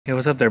Hey,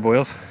 what's up there,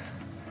 boys?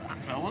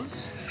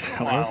 Fellas.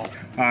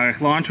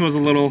 Launch was a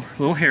little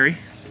hairy.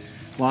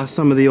 Lost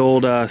some of the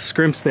old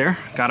scrimps there.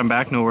 Got them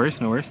back, no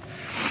worries, no worries.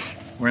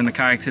 We're in the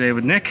kayak today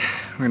with Nick.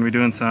 We're gonna be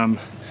doing some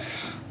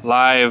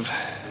live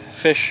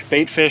fish,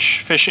 bait fish,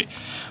 fishing.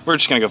 We're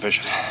just gonna go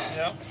fishing.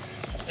 Yep.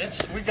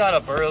 We got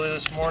up early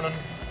this morning.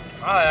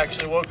 I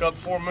actually woke up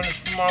 4 minutes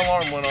before my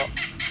alarm went up.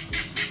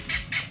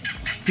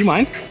 Do you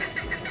mind?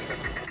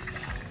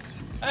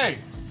 Hey.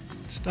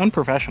 It's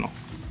unprofessional.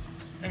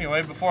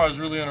 Anyway, before I was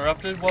really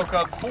interrupted, woke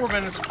up 4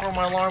 minutes before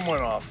my alarm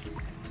went off.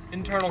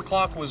 Internal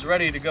clock was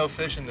ready to go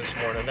fishing this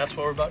morning. That's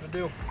what we're about to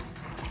do.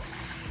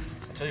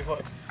 I'll tell you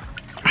what.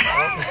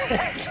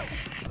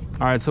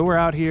 All right, so we're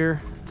out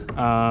here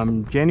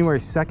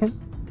January 2nd.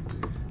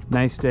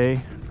 Nice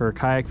day for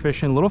kayak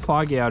fishing. A little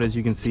foggy out, as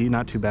you can see,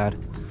 not too bad.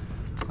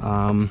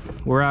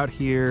 We're out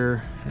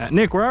here at,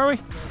 Nick, where are we?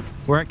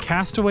 We're at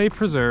Castaway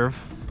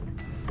Preserve.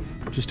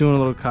 Just doing a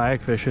little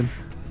kayak fishing.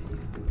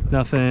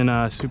 Nothing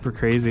super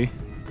crazy.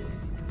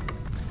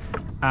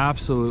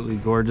 Absolutely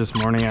gorgeous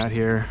morning out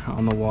here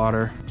on the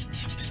water.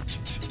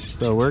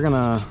 So we're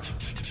gonna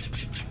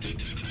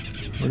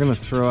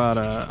throw out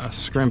a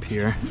scrimp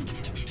here.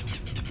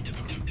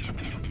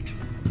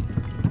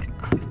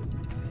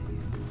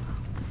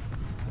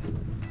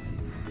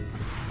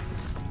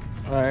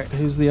 All right,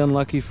 who's the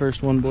unlucky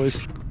first one, boys?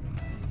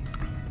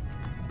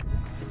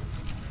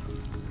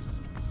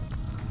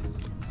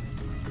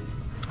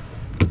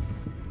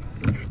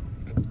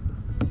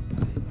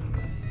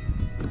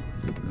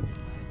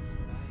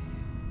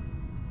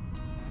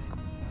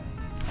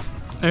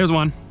 There's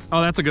one.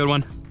 Oh, that's a good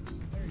one.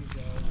 There you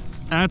go.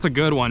 That's a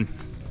good one.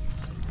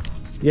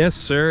 Yes,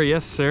 sir.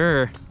 Yes,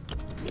 sir.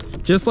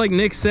 Just like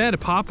Nick said,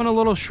 popping a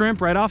little shrimp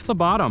right off the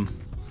bottom.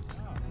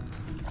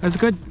 That's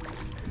good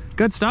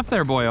stuff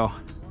there, boyo.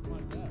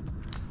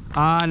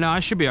 No, I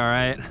should be all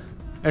right.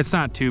 It's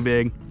not too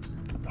big.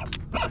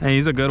 Hey,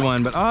 he's a good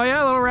one, but oh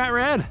yeah, little rat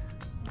red.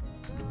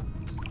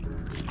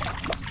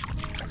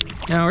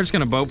 Yeah, we're just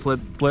gonna boat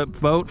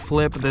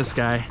flip this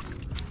guy.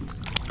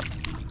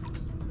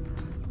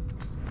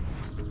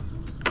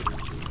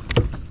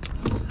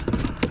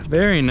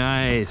 Very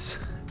nice.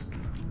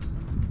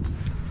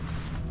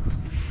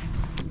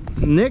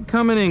 Nick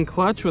coming in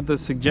clutch with the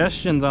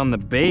suggestions on the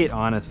bait,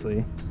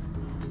 honestly.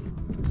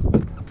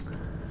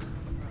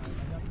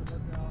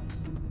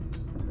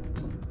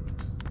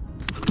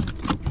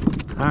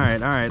 All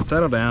right,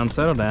 settle down.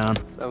 Settle down.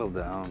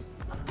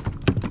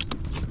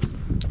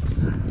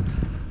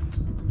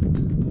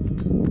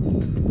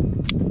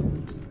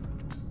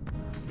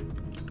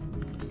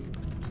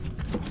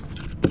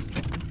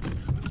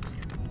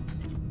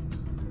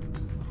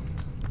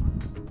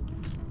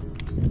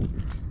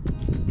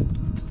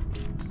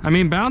 I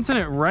mean, bouncing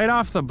it right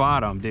off the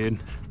bottom,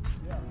 dude.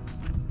 Yeah.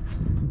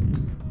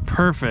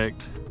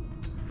 Perfect.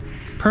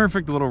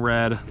 Perfect little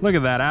red. Look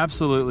at that,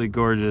 absolutely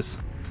gorgeous.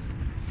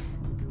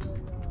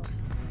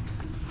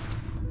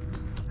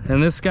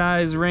 And this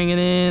guy's ringing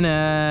in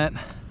at,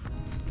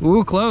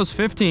 ooh, close,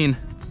 15.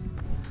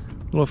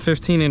 Little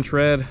 15-inch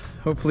red.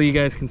 Hopefully you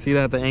guys can see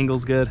that, the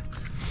angle's good.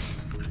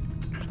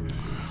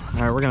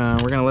 All right, we're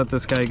gonna let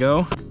this guy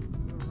go.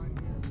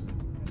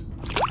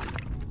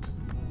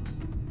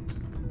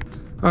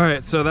 All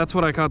right, so that's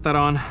what I caught that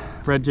on.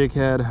 Red jig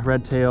head,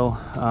 red tail,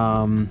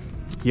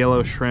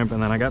 yellow shrimp,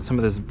 and then I got some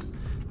of this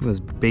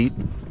bait.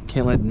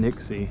 Can't let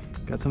Nick see.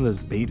 Got some of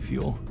this bait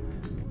fuel.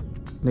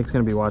 Nick's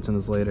gonna be watching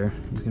this later.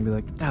 He's gonna be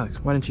like, Alex,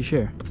 why didn't you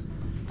share?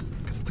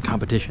 Because it's a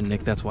competition,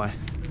 Nick, that's why.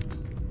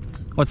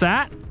 What's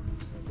that?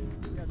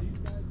 Yeah, these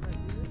guys right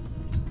here.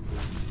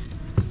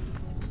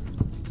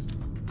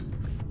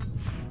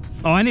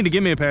 Oh, I need to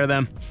get me a pair of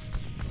them.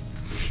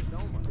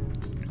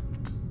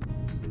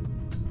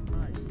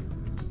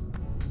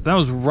 That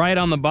was right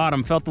on the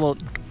bottom. Felt a little.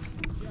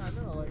 Yeah, I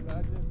know. Like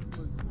I just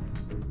was.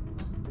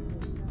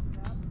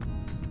 Yeah,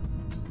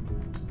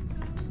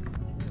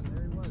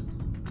 there he was.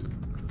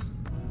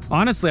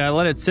 Honestly, I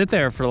let it sit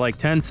there for like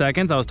 10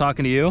 seconds. I was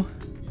talking to you,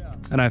 Yeah.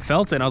 and I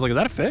felt it. And I was like, "Is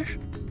that a fish?"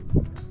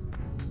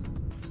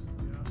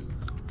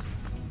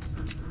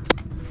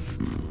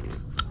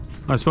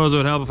 I suppose it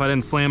would help if I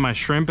didn't slam my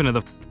shrimp into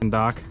the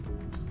dock.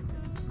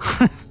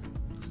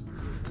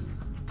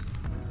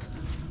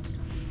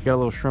 Got a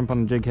little shrimp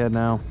on the jig head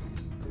now.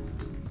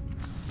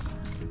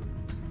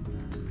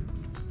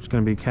 Just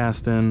gonna be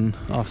casting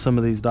off some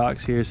of these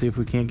docks here, see if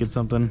we can't get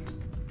something.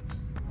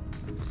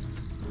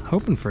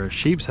 Hoping for a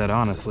sheep's head,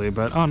 honestly,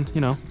 but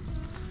you know,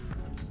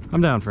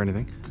 I'm down for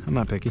anything. I'm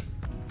not picky.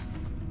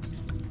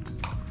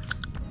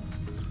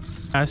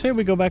 I say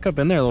we go back up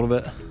in there a little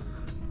bit.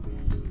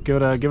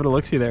 Give it a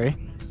look-see there, eh? I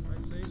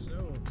say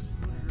so.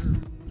 For sure.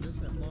 This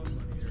that long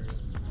money area.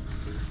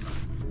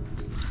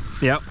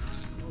 Yep.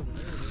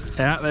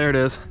 Yeah, there it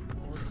is.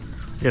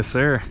 Yes,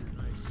 sir.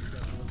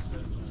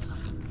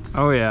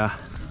 Oh, yeah.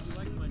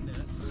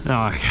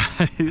 Oh,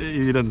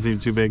 he doesn't seem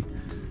too big.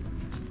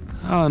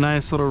 Oh,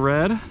 nice little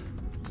red.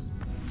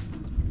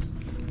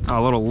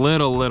 Oh,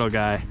 little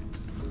guy.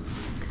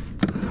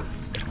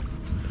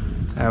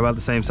 About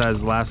the same size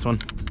as the last one.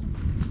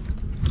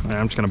 Right,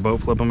 I'm just gonna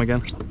boat flip them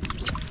again.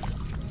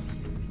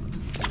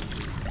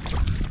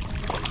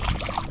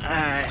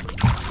 Alright.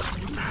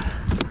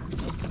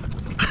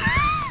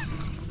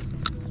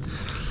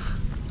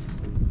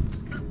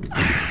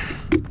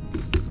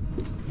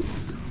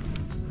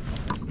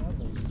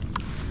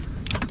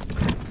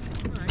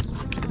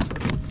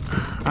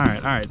 All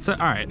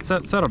right,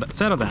 settle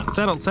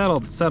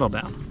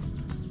down.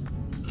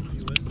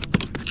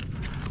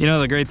 You know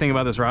the great thing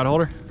about this rod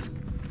holder?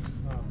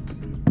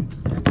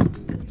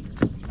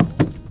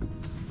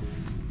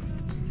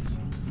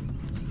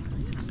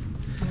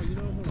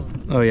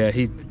 Oh yeah,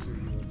 he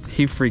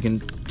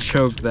freaking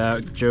choked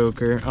that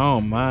joker.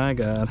 Oh my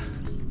God.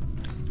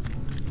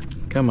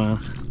 Come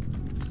on.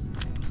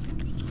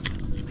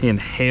 He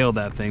inhaled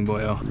that thing,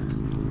 boyo.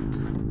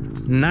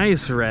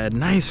 Nice red,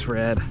 nice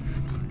red.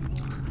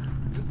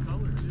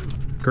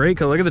 Great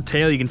color. Look at the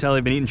tail. You can tell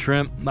they've been eating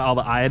shrimp. All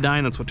the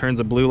iodine, that's what turns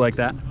it blue like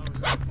that.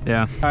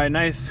 Yeah. All right,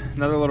 nice.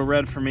 Another little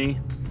red for me.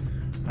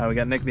 We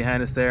got Nick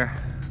behind us there.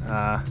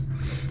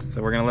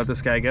 So we're gonna let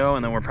this guy go,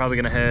 and then we're probably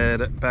gonna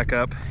head back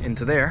up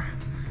into there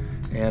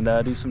and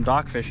do some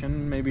dock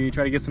fishing. Maybe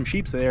try to get some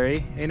sheeps there, eh?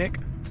 Hey, Nick?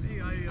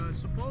 Hey, I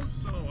suppose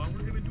so.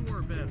 We're gonna do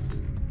our best.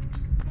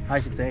 I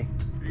should say.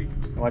 Hey.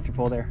 Watch your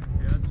pole there.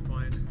 Yeah, that's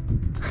fine.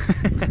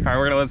 All right,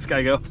 we're gonna let this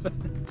guy go.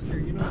 Here,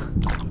 you know.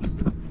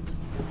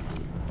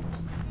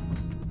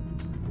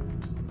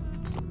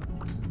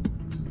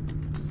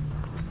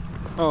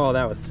 Oh,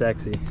 that was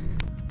sexy.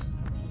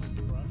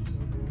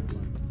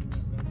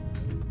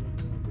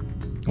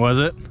 Was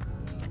it?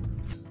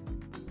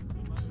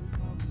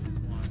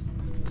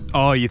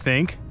 Oh, you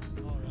think?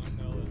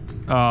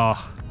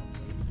 Oh,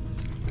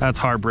 that's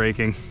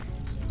heartbreaking.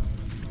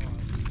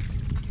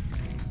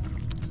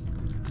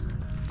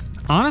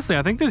 Honestly,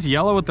 I think this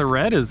yellow with the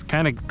red is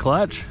kind of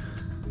clutch.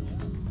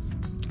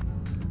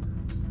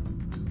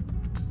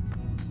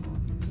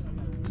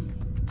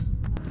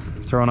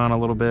 Throwing on a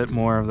little bit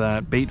more of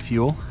that bait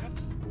fuel.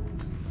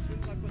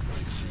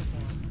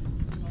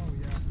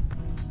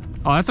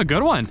 Oh, that's a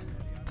good one.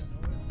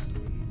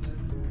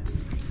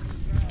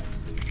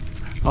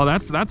 Oh,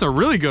 that's a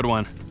really good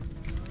one.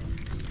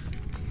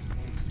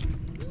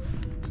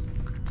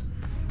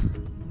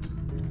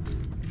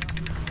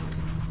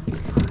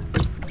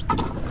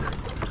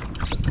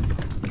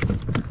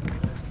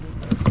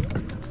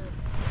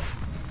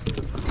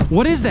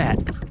 What is that?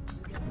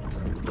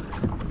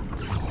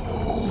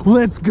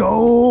 Let's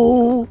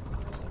go.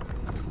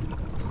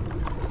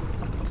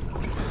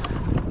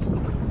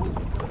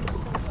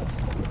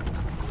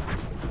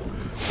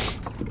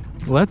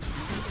 Let's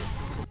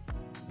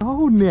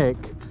go, Nick.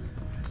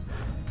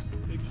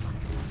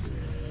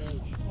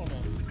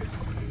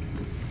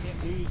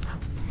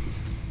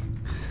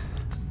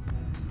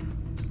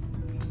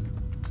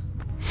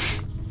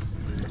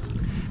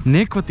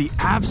 Nick with the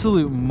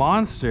absolute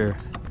monster.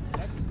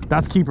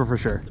 That's keeper for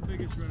sure. The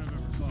biggest red I've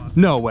ever caught.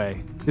 No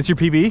way. It's your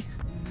PB?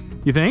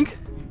 You think?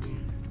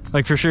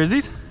 Like for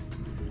surezies?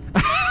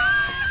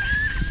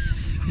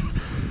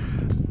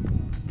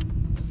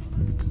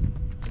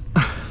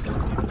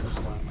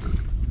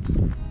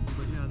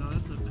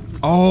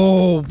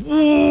 Oh,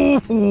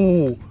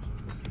 whoa.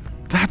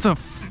 That's a,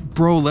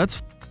 bro,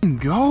 let's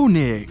go,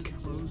 Nick.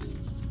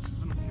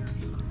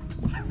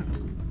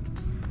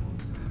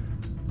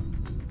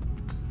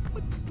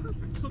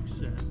 Perfect hook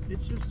set.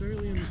 It's just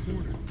barely in the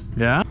corner.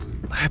 Yeah?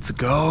 Let's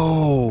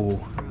go.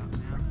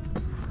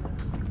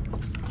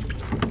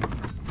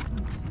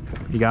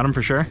 You got him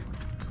for sure?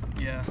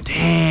 Yeah.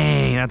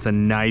 Dang, that's a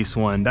nice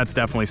one. That's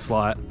definitely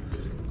slot.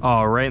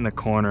 Oh, right in the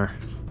corner.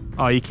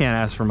 Oh, you can't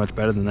ask for much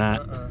better than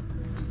that.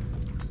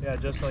 Yeah,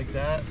 just like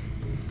that.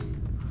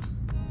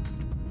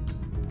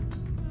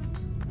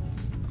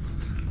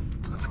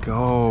 Let's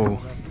go.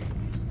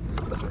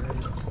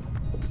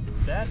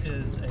 That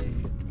is a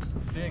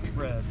big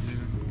red, dude.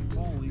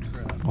 Holy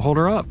crap. I'll hold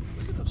her up.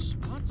 Look at those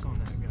spots on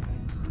that guy.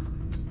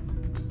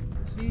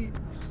 See,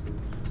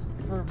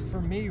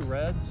 for me,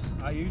 reds,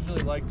 I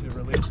usually like to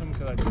release them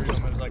because I treat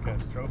them as like a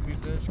trophy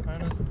fish,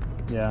 kind of.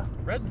 Yeah.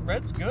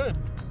 Red's good,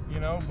 you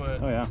know,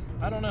 but Oh, yeah.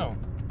 I don't know.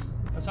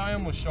 That's how I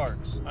am with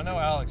sharks. I know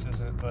Alex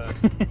isn't, but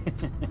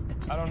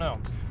I don't know.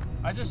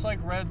 I just like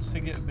reds to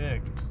get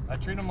big. I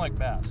treat them like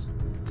bass.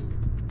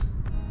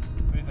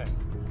 What do you think?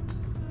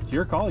 It's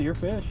your call, your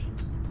fish.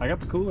 I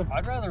got the cooler.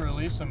 I'd rather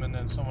release them and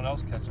then someone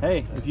else catch them.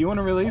 Hey, if you want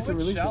to release it, it's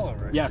release shallow, it.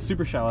 right? Yeah,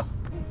 super shallow.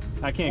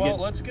 I can't Well,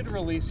 get. let's get a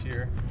release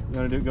here. You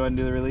want to go ahead and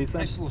do the release then?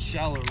 Nice little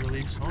shallow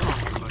release. Hold on,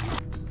 everybody.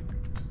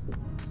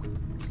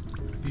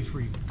 Be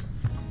free.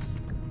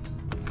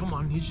 Come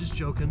on, he's just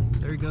joking.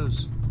 There he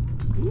goes.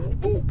 Ooh.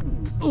 Ooh.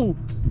 Ooh.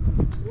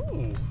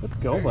 Let's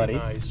go, Very buddy.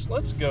 Nice.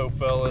 Let's go,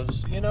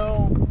 fellas. You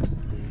know,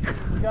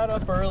 we got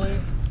up early.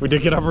 We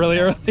did get up really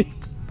early.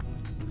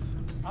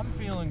 I'm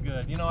feeling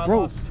good. You know, I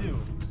Bro, lost two.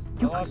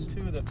 I lost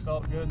two that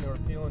felt good and they were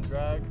peel and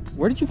drag.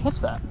 Where did you catch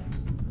that?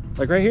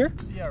 Like right here?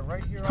 Yeah,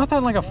 right here. You caught that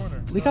in like a.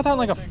 We got that in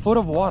like a foot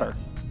of water.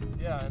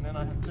 Yeah, and then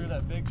I threw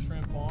that big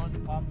shrimp on,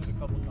 popped it a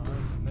couple times,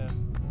 and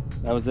then.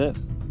 That was it.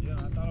 Yeah, I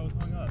thought I was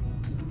hung up.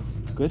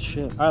 Good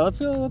shit. All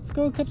right, let's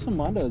go catch some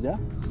mondos, yeah?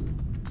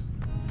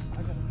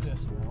 I got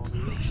pissed now.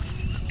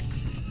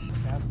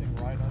 Casting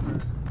right under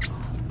the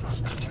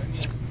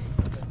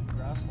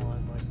grass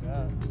line like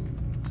that.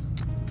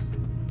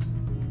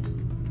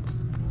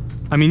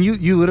 I mean,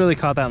 you literally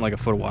caught that in like a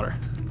foot of water.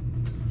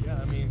 Yeah,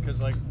 I mean, because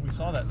like we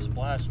saw that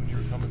splash when you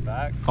were coming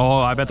back. Oh,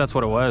 I bet that's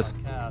what it was.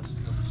 Cast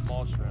with a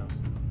small shrimp,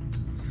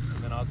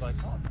 and then I was like,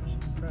 oh, fish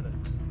and credit.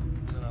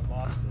 And then I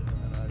lost it,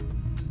 and then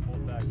I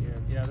pulled back in.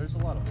 Yeah, there's a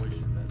lot of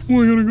oyster beds.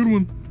 Oh, I got a good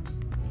one.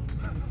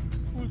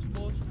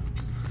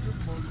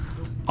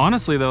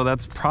 Honestly, though,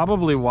 that's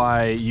probably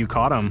why you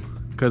caught him,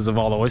 because of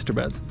all the oyster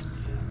beds.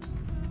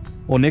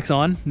 Well, Nick's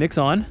on. Nick's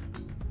on.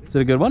 Is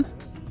it a good one?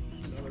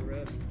 Another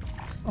red.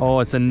 Oh,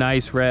 it's a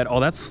nice red. Oh,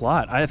 that's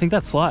slot. I think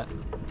that's slot.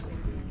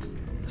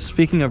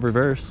 Speaking of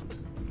reverse.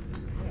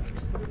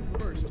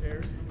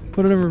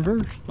 Put it in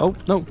reverse. Oh,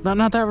 no,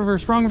 not that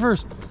reverse. Wrong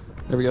reverse.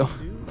 There we go.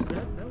 Dude,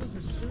 that was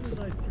as soon as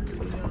I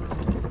threw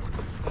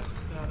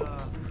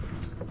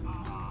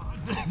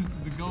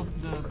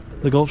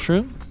The gulp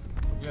shrimp?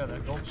 Yeah,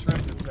 that gold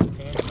shrimp that's that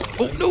tan.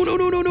 Oh,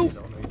 no.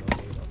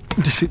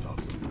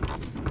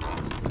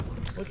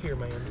 Look here,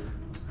 man.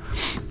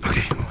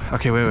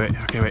 Okay, wait,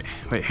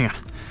 hang on.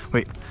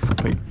 Wait.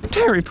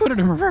 Terry, put it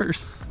in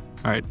reverse.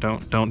 All right, don't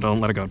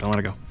let it go. Don't let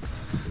it go.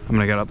 I'm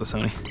gonna get out the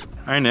Sony.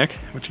 All right, Nick,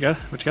 what you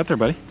got there,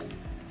 buddy?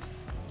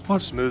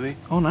 What smoothie?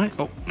 Oh, nice.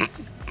 Oh,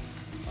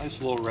 Nice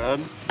little red.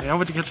 yeah,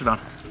 what'd you catch it on?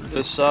 This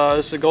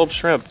is a gold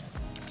shrimp.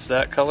 It's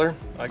that color.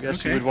 I guess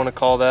Okay. you would want to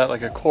call that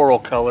like a coral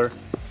color.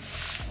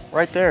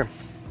 Right there.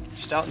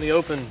 Just out in the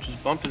open.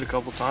 Just bumped it a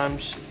couple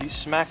times. He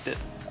smacked it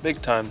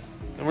big time.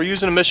 And we're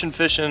using a mission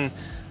fishing, I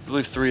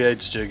believe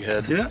 3/8 jig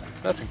head. See that?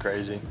 Nothing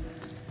crazy.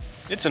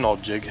 It's an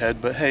old jig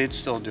head, but hey, it's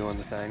still doing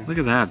the thing. Look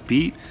at that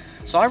beat.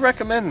 So I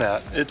recommend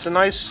that. It's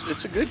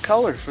a good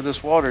color for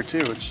this water too.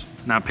 It's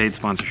Not paid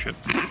sponsorship.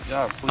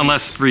 yeah. Please.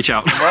 Unless reach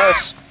out.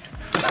 Unless.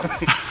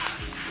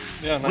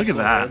 Yeah. Nice Look at little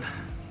that. red.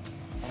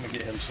 I'm gonna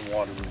get him some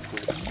water real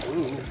quick.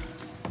 Ooh.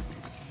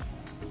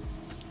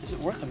 Is it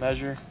worth a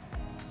measure?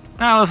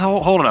 Now let's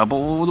hold it up.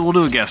 We'll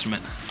do a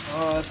guesstimate.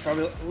 That's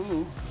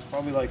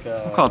probably like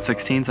a. We'll call it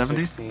 16,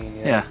 17? 16,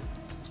 Yeah.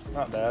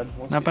 Not bad.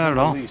 Let's Not get bad him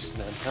at all. released,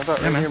 then. How about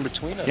Yeah, right man. here in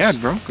between us? Yeah,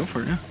 bro, go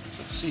for it. Yeah.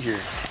 Let's see here.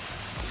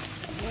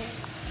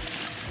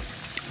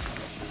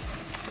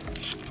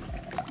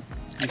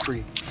 Be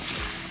free.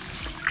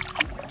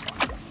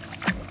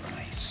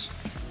 Nice.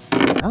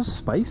 That was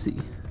spicy.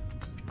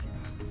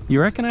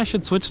 You reckon I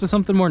should switch to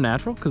something more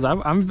natural? Cause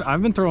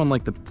I've been throwing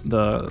like the.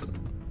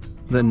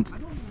 I don't even know if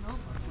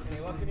I put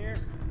any luck in here.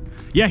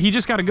 Yeah, he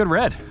just got a good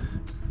red.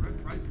 Right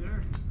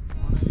there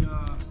on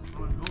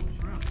a gold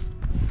shrimp.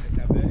 Ain't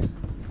that big?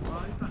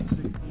 Well, he's about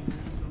 16 inches,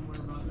 somewhere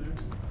about there.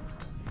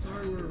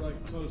 Sorry, we're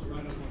like close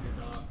right up on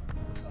the dock.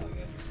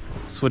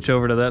 Switch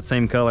over to that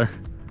same color.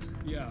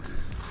 Yeah.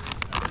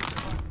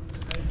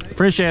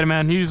 Appreciate it,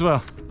 man. You as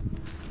well.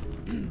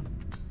 I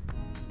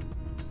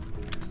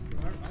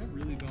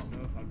really don't know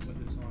if I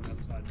put this on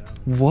upside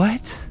down.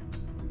 What?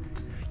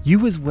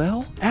 You as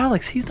well?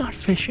 Alex, he's not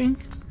fishing.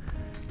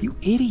 You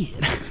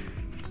idiot.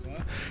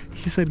 What?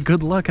 He said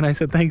good luck and I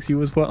said thanks,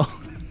 you as well.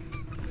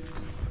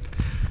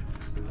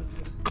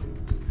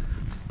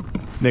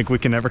 Nick, we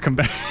can never come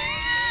back.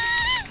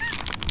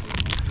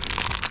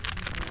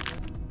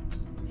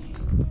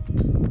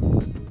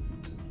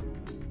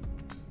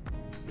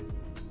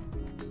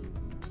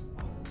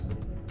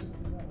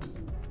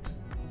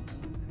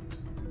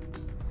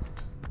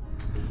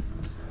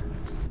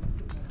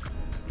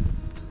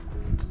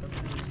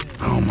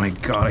 Oh my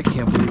god, I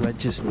can't believe I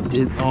just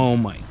did. Oh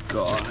my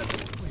god.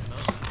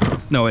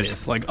 No, it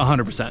is like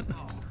 100%,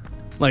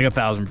 like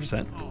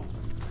 1,000%.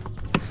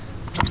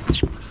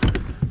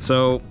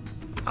 So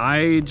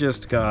I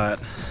just got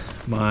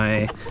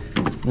my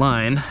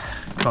line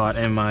caught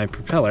in my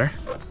propeller.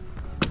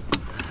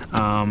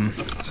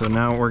 So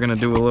now we're gonna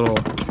do a little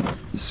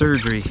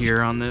surgery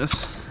here on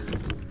this.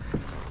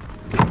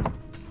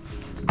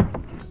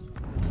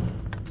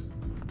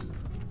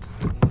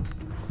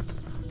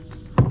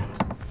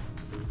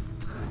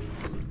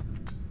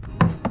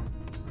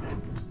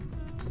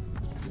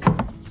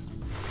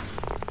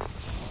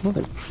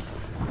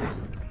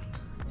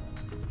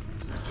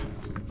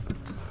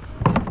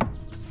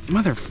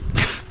 Mother.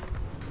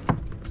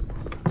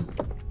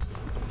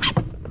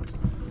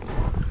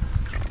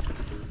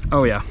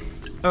 Oh yeah.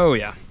 Oh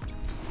yeah.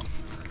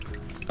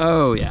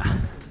 Oh yeah.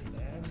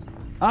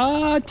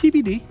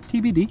 TBD.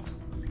 TBD.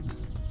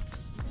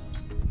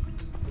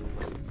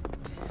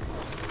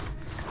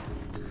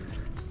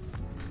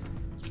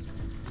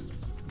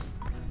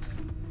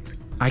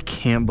 I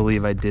can't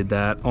believe I did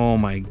that. Oh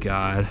my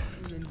god.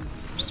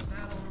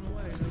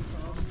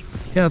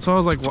 Yeah, that's why I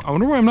was like, well, I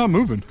wonder why I'm not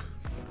moving.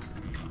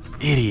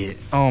 Idiot.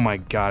 Oh my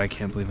god, I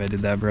can't believe I did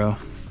that, bro.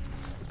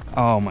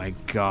 Oh my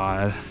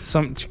god.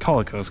 Call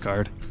a Coast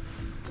Guard.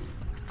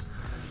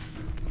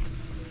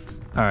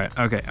 Alright,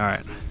 okay,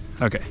 alright.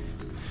 Okay.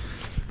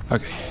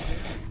 Okay.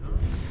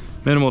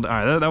 Minimal,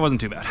 alright, that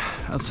wasn't too bad.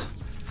 Let's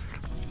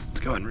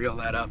go ahead and reel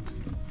that up.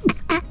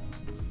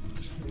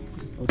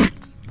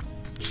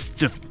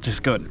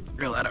 Just go ahead and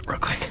reel that up real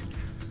quick.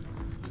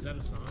 Is that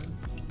a sign?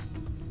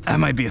 That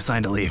might be a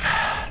sign to leave.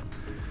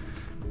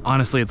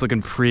 Honestly, it's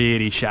looking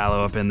pretty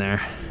shallow up in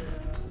there.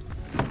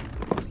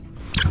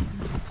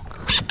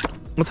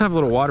 Let's have a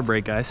little water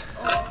break, guys.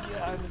 Oh,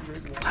 yeah, I've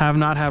been drinking. Have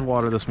not had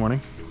water this morning.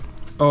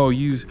 Oh,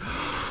 you.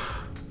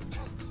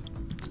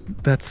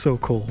 That's so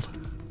cold.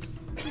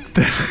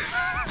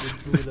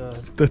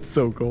 That's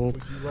so cold.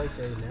 Would you like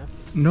a napkin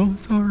No,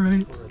 it's all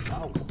right. or a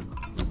towel?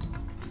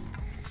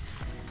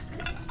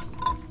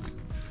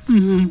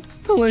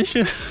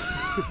 Delicious.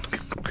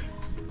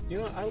 You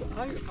know, I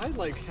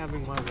like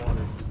having my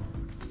water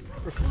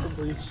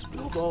preferably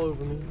spilled all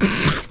over me. I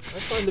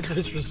find the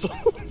best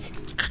results.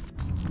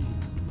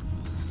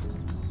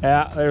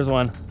 Yeah, there's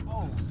one.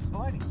 Oh,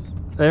 buddy.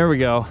 There we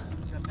go.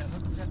 Got that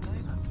hook set nice?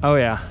 Oh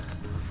yeah.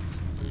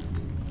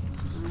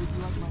 Would you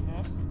like my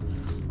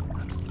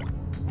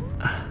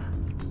net?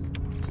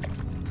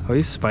 Oh,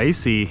 he's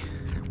spicy.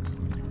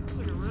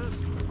 Look at red.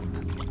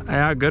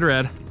 Yeah, good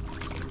red.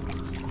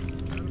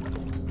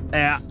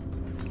 Yeah.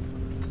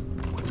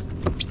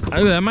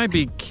 Oh, that might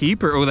be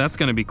keeper. Oh, that's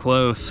gonna be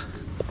close.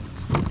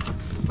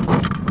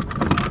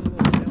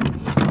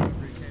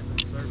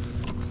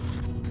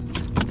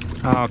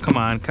 Oh, come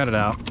on, cut it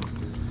out.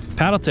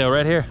 Paddle tail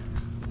right here.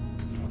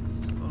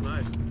 Oh,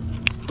 nice.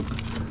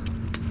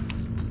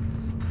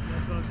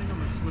 That's what I think I'm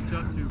gonna switch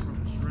up to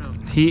from the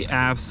shrimp. He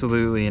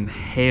absolutely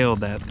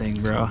inhaled that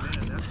thing, bro.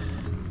 Man,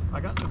 I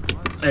got some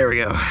fun. There we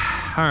go.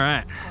 All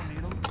right.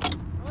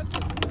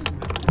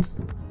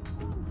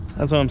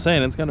 That's what I'm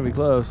saying. It's gonna be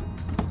close.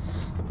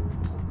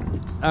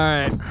 All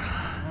right.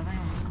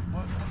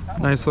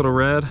 Nice little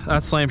red.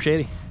 That's Slam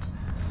Shady.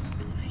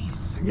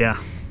 Nice. Yeah.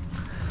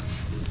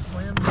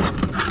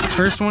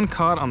 First one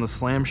caught on the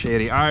Slam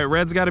Shady. All right,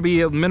 red's got to be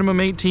a minimum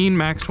 18,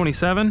 max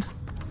 27.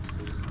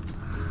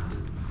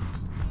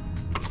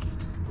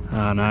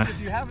 Oh no. If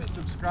you haven't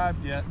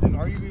subscribed yet, then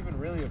are you even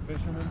really a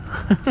fisherman?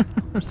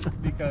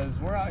 Because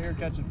we're out here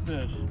catching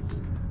fish.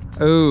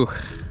 Oh.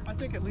 I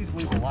think at least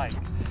leave a like.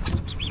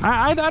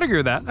 I'd agree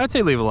with that. I'd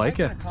say leave a like,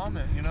 yeah. A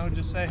comment, you know,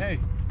 just say, hey,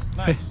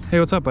 nice. Hey,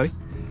 what's up, buddy?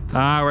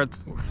 We're at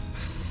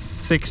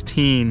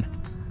 16.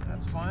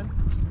 That's fine.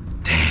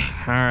 Dang.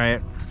 All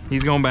right.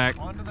 He's going back.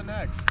 On to the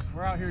next.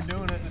 We're out here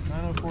doing it at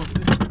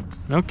 9:04 fishing.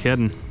 No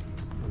kidding.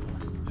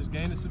 Just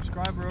gained a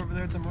subscriber over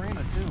there at the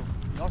marina, too.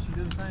 Y'all should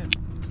do the same.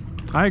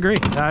 I agree.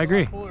 I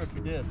agree.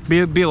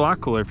 It'd be a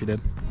lot cooler if you did.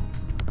 Be a lot cooler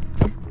if you did.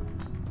 If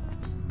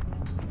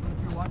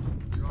you're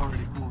watching, you're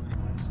already cool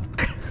anyways.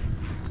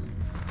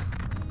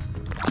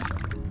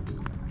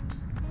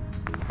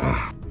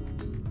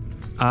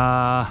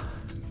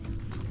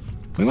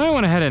 We might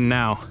want to head in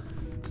now.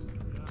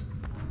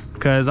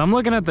 Because I'm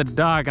looking at the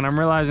dock and I'm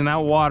realizing that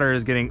water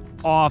is getting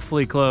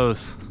awfully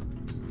close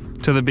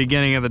to the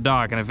beginning of the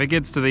dock. And if it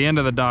gets to the end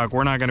of the dock,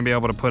 we're not going to be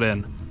able to put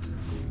in.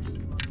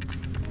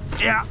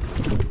 Yeah.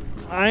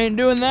 I ain't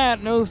doing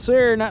that. No,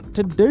 sir. Not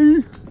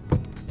today.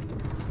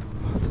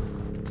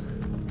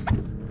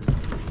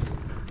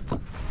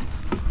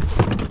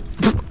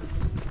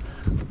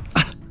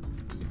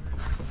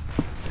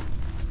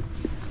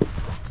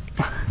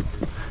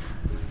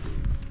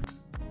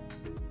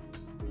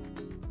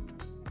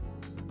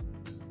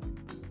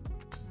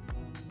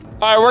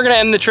 All right, we're gonna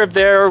end the trip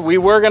there. We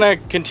were gonna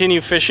continue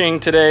fishing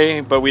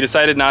today, but we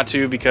decided not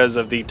to because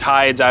of the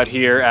tides out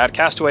here at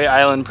Castaway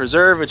Island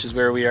Preserve, which is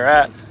where we are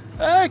at.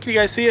 Can you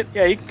guys see it?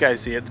 Yeah, you can guys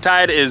see it. The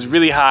tide is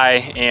really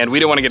high, and we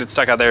didn't want to get it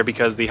stuck out there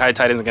because the high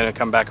tide isn't gonna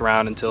come back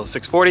around until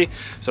 6:40.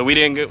 So we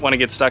didn't want to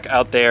get stuck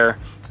out there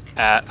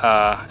at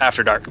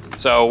after dark.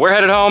 So we're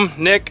headed home.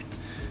 Nick,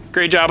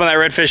 great job on that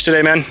redfish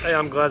today, man. Hey,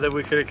 I'm glad that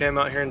we could have came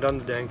out here and done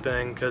the dang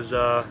thing, because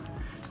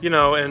you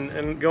know,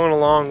 and going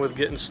along with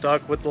getting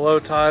stuck with the low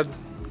tide,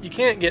 you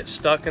can't get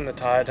stuck in the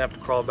tide and have to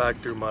crawl back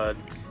through mud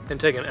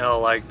and take an L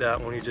like that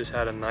when you just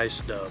had a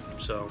nice dub.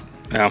 So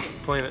yeah,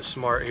 playing it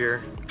smart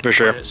here, for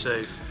sure. Playing it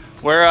safe.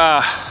 We're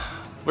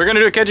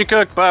gonna do a catch and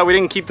cook, but we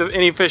didn't keep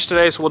any fish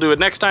today, so we'll do it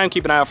next time.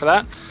 Keep an eye out for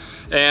that.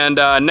 And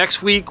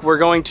next week we're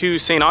going to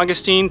St.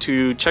 Augustine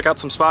to check out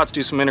some spots,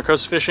 do some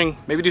intercoastal fishing,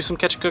 maybe do some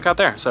catch and cook out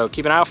there. So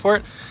keep an eye out for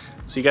it.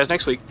 See you guys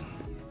next week.